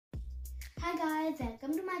Hi guys,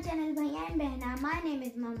 welcome to my channel Bhaiya and Behna. My name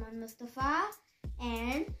is Mustafa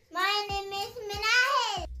and my name is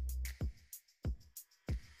Minahil.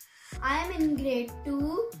 I am in grade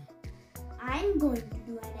 2. I am going to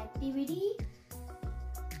do an activity.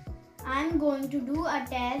 I am going to do a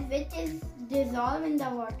test which is dissolved in the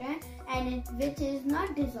water and which is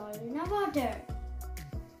not dissolved in the water.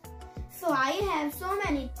 So I have so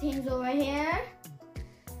many things over here.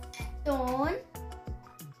 Stone,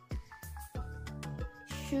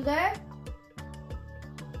 sugar,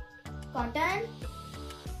 cotton,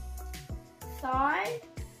 salt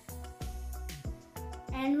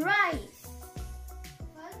and rice.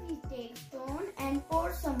 First we take stone and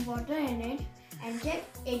pour some water in it and check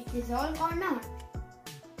it dissolve or not.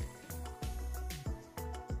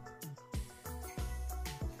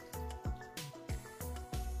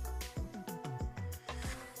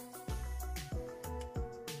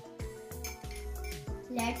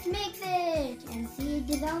 Let's mix it and see it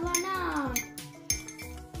dissolve or not.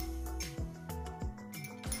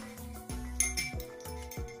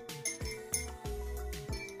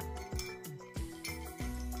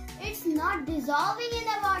 It's not dissolving in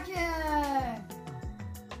the water.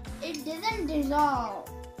 It doesn't dissolve.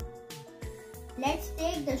 Let's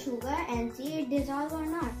take the sugar and see it dissolve or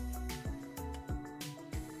not.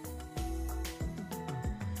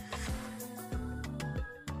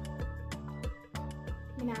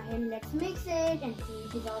 Now let's mix it and see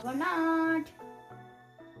it dissolve or not.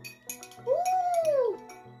 Ooh!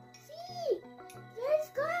 See? It's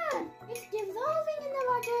good. It's dissolving in the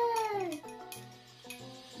water.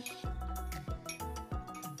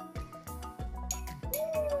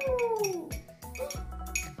 Ooh!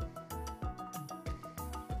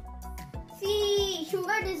 See?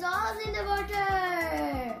 Sugar dissolves in the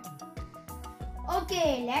water.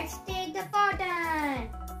 Okay, let's take the cotton.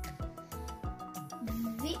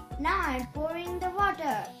 Now I'm pouring the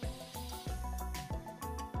water.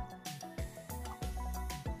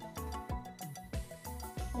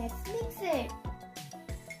 Let's mix it.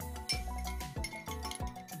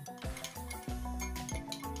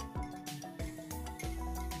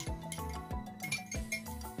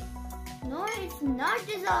 No, it's not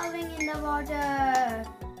dissolving in the water.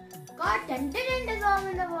 Cotton didn't dissolve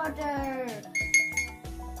in the water.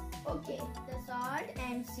 Okay, the salt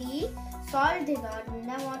and see salt dissolved in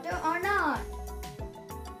the water or not.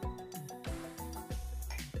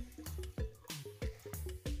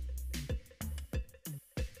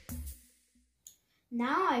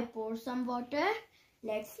 Now I pour some water.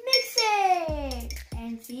 Let's mix it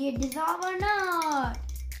and see it dissolve or not.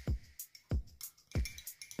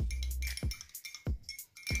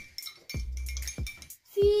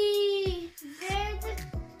 See, where's the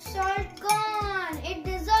salt gone? It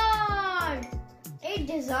dissolved. It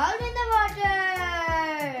dissolved in the water.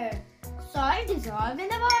 Salt dissolved in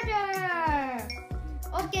the water.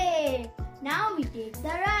 Okay, now we take the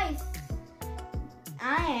rice.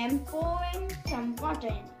 I am pouring some water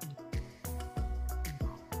in it.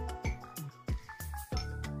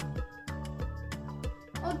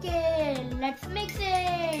 Okay, let's mix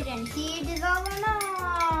it and see it dissolve or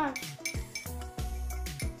not.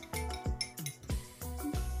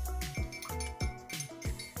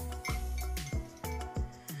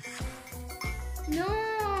 No,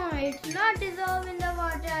 it's not dissolved in the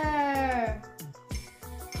water.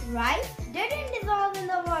 Rice didn't dissolve in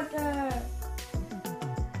the water.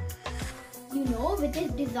 You know which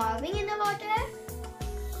is dissolving in the water?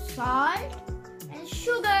 Salt and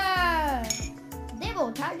sugar. They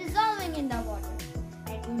both are dissolving in the water.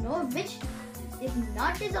 And you know which is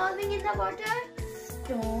not dissolving in the water?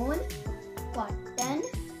 Stone, cotton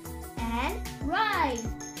and rice.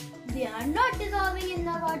 They are not dissolving in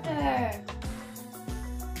the water.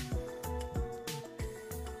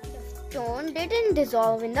 Stone didn't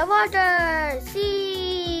dissolve in the water.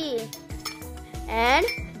 See? And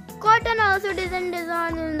cotton also didn't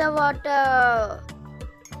dissolve in the water.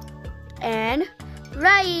 And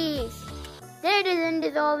rice, they didn't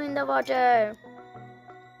dissolve in the water.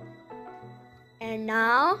 And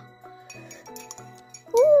now,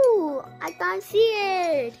 ooh, I can't see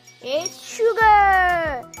it. It's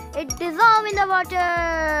sugar. It dissolved in the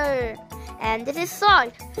water. And this is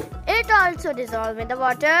salt. It also dissolved in the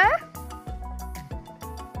water.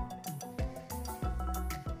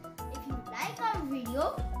 If you like our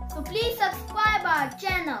video, so please subscribe our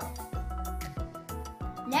channel.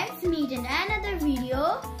 Let's meet in another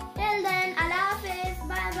video. Till then, Allah Hafiz.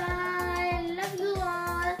 Bye bye.